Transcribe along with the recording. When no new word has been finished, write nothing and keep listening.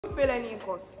Did you fail any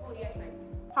course? Oh yes, I did.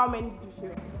 How many did you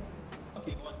fail?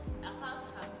 Okay, one. I can't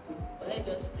count, but let's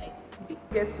just like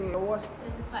Getting your worst.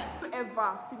 25. Did you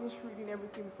ever finish reading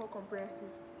everything before comprehensive?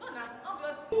 No,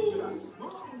 obviously.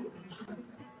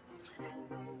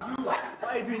 What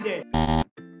are you doing there?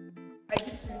 I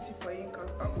did CBT for income.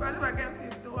 Of course, if I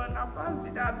get 51, I'll pass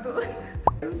me that though.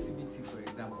 I wrote CBT for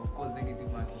exam. Of course,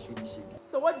 negative mark is should be shaky.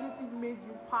 So what do you think made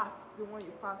you pass the one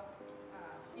you passed?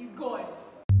 It's God.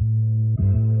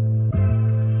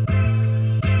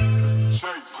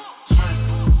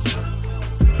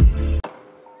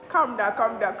 Calm down,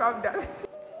 calm down, calm down.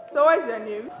 So what's your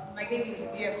name? My name is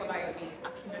Dear Kolayomi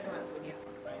Akinodo Antonia.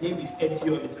 My name is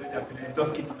Etio Antonia Finance.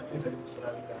 Just kidding. My name is Alibu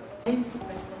Solarita. My name is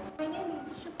Princess. My name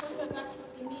is Shukoyoga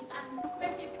Shikimi and I'm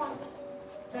currently from the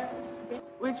graduate student.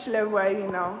 Which level are you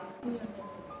now?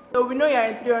 So we know you're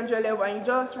in 300 level and you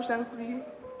just recently,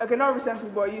 okay, not recently,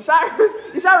 but you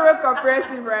shall wrote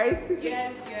comprehensive, right?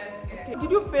 Yes. Okay.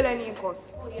 Did you fail any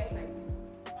course? Oh yes, I did.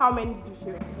 How many did you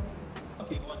fail?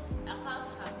 Okay, one. I can't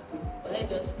count, but let's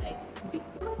just like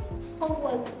My score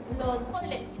was Lord.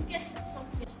 College, you get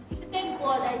something. You should thank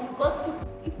God that you got it.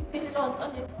 It is a lot,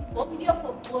 honestly. But with the help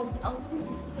of God, I was able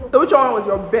to see. So which one was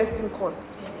your best in course?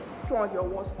 yes. Which one was your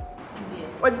worst?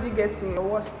 CBS. What did you get in your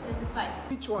worst? 25.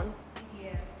 Which one?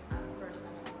 CBS and first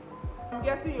and I'm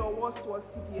guessing your worst was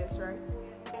CBS, right?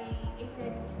 yes. I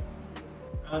hated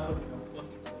CBS. Anatomy of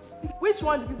first class. Which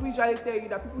one do people usually tell you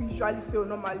that people usually fail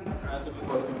normally? Anatomy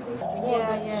first class.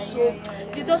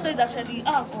 The doctor is actually,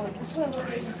 God,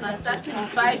 I'm starting in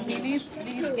 5 minutes,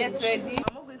 please get ready.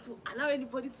 I'm not going to allow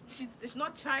anybody to cheat. They should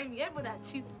not try me. Everybody that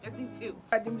cheats, person fail.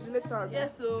 At the invigilator.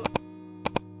 Yes, so.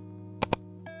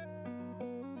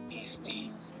 Is the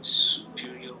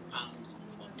superior angle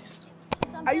of this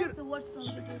company. Are you? To watch some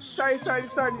videos. Sorry.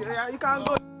 Yeah, you can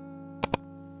go.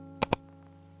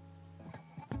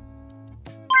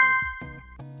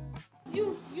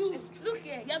 You, look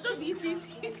here. You're going to be eating.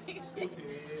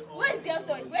 Where's your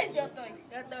toy? Where's your toy?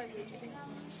 Your toy.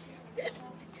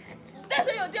 That's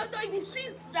why your toy is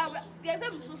since that the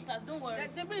exam is so start. Don't worry.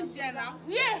 The table is there now.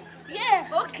 Yeah.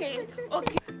 Okay.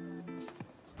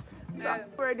 So, how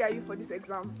ready are you for this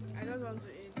exam? I just want to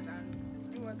eat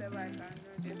and do whatever I can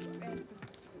do. Just thank you.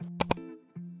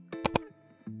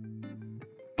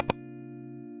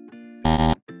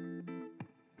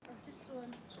 This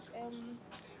one,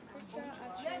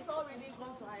 Let's all really go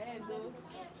to our head though.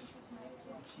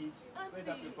 Cheat. Where's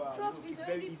that paper? Prof, Look, it's it's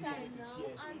very already easy for me time to now.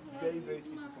 tear. And It's very, very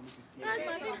simple for me to tear.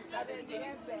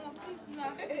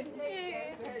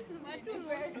 I don't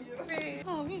know.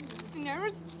 Oh, he's sitting there.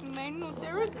 My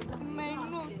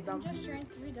note. I'm just trying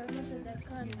to read as much as I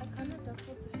can. I cannot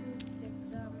afford to fail this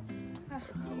exam.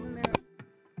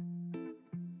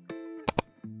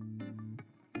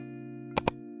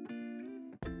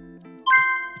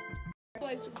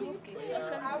 To be okay.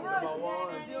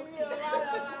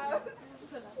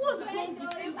 What's wrong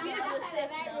with you? Behave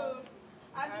yourself now.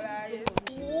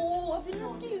 Oh, I've been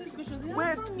asking you this question.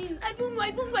 Wait. I don't know.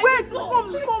 Wait,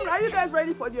 come. Are you guys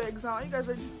ready for your exam? Are you guys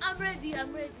ready? I'm ready.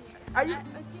 Are you? I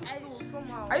think so,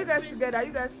 somehow. Are you guys together? Are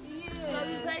you guys? Yeah.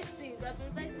 We're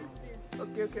revising since.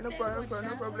 Okay, no problem. Because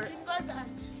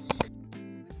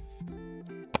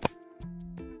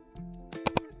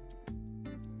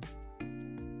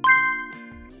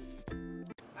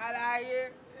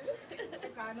Alaye.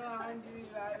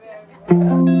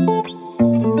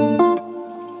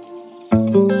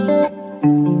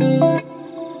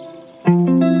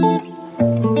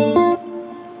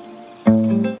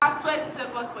 I have 20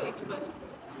 seconds for each question.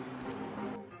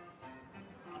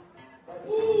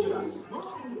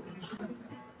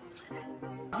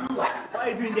 What are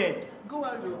you doing there? Go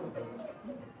on, bro.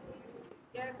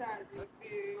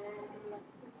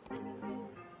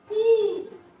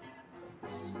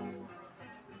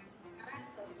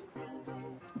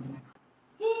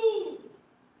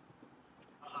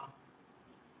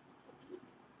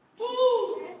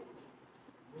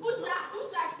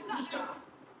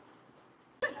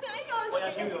 Oh,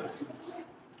 yeah, give me your screen.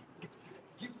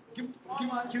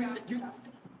 Give.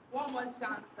 One more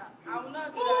chance, sir. I will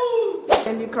not do that.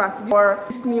 Any class or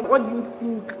listening? What do you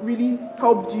think really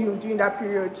helped you during that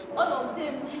period? All of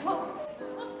them helped.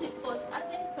 First thing first,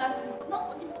 attend classes,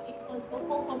 not only for equals, but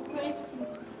for comprehensive.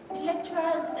 The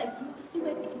lecturers, like, you see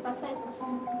where they emphasize on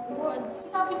some words.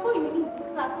 Now, before you leave the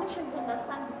class, make sure you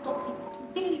understand the topic.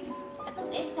 Days, I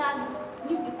just entered,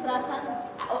 leave the class, and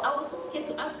I was so scared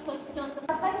to ask questions.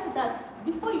 I advise you that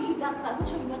before you leave that class, make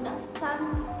sure you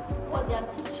understand what they are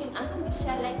teaching and don't be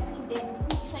shy like me then.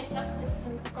 Don't be shy to ask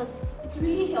questions because it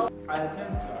really helps. I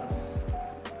attend class.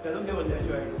 I don't get what the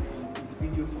lecturer is saying. It's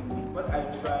video for me. What I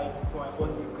tried for my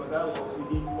first year, because that was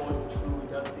reading all through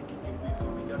without taking a break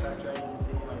or without actually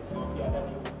telling myself, yeah, that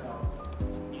didn't work out.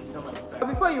 It's not my style. But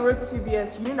before you wrote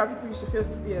CBS, you knew that people used to fail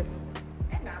CBS.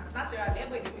 Naturally,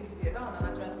 everybody thinks CBS, that's not a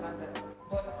natural standard.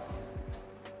 But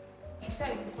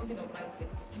it's something of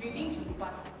mindset. If you think you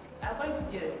pass it, according to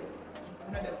jail,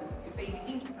 you say if you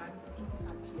think you can,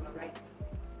 you are right.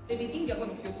 So if you think you're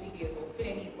going to fail CBS or fail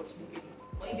any course, you fail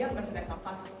it. But if you have a person that can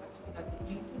pass this particular thing,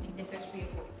 you put the necessary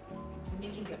effort into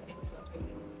making the attempt to actually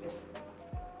do the best of it.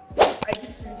 I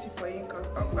did CBT for income.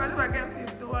 Of course, if I get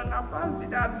 51, I'll pass me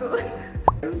that though.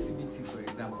 I wrote CBT for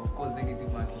exam. Of course,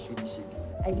 negative mark is surely shaky.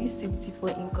 I did CBT for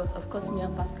INCOURSES. Of course, me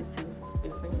and past Christians were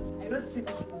friends. I wrote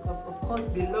CBT because, of course,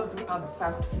 they loved me out the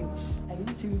fact finish. I did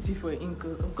CBT for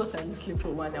INCOURSES. Of course, I did sleep for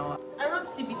 1 hour. I wrote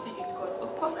CBT INCOURSES.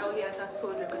 Of course, I only answered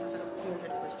 200 questions out of 300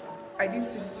 questions. I did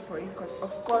CBT for income.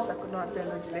 Of course, I could not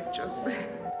attend the lectures.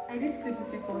 I did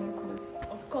CBT for INCOURSES.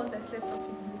 Of course, I slept off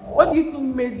in the What do you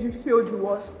think made you feel the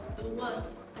worst? The worst,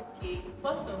 okay,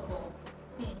 first of all,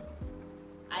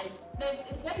 I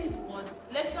tell you the worst,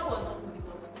 lecture was not good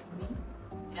enough to me.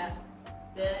 Yeah.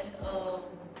 Then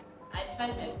I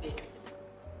tried my best.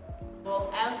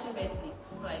 But I also read it,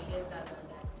 so I guess that and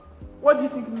that. What do you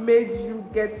think made you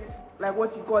get like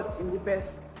what you got in the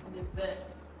best? The best,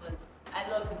 but I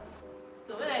love it.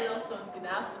 So when I love something,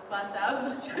 I have to pass, I have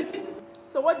no choice.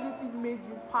 So what do you think made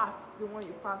you pass the one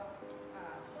you passed?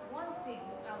 One thing,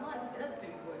 I'm not just that's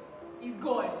very good. Is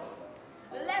God.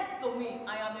 Left to me,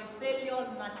 I am a failure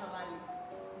naturally.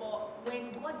 But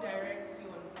when God directs you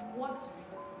on what to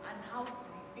read and how to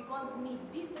read, because me,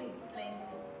 this thing is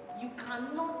plenty. You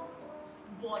cannot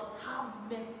but have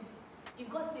mercy. If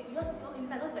God said, you just tell me,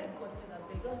 I just like God, please, I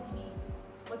beg, just give me it.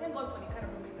 But thank God for the kind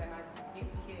of moments I had. I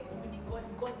used to hear, really,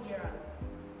 God hear us.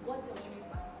 God said we should read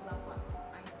this particular part,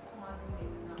 and it's come out in the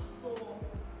exam. So,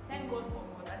 thank God for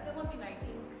God. And the second thing I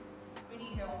think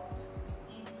really helped with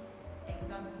this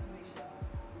exam situation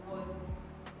was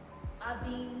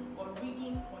having or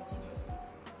reading continuously.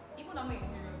 Even I'm not a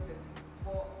serious person,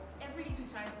 but every little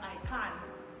chance I can,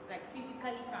 like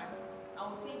physically can, I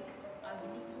will take as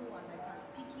little as I can,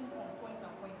 picking from points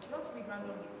and points, just read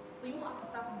randomly. So you won't have to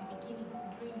start from the beginning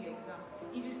during your exam.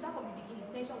 If you start from the beginning,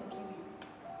 tension will kill you.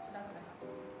 So that's what I have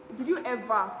to say. Did you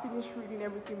ever finish reading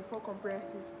everything before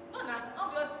comprehensive? No,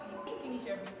 obviously, I didn't finish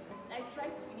everything. I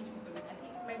tried to finish most of it. I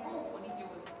think my goal for this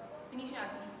year was finishing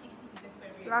at least 60% for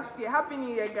every Last year. Happy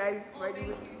New Year, guys. Oh,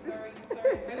 thank you. Sorry.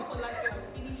 My goal for last year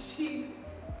was finishing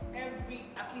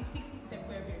at least 60%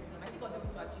 for every exam. I think I was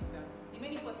able to achieve that. The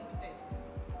remaining 40%,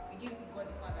 we give it to God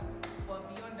the Father.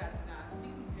 But beyond that, 60%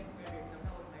 for every exam,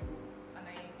 that was my goal. And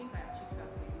I think I achieved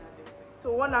that to a large extent.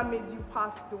 So what that made you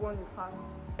pass the one you passed?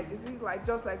 Like, is it like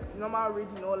just like normal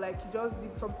reading or like you just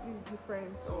did something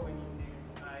different? So many things.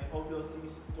 I obviously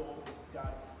stopped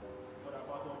that for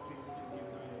about not playing video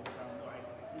games during the exam. No, I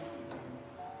still play games.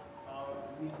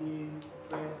 Reading,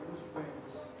 friends, who's friends?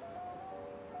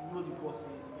 You know the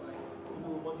bosses, but like you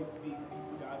know all the big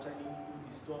people that actually know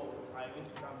the stuff. I went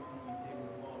to that meeting with them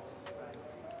a lot. Like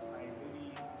I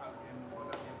really asked them what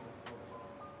are them for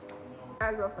stuff. You know.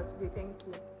 That's all for today. Thank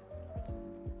you.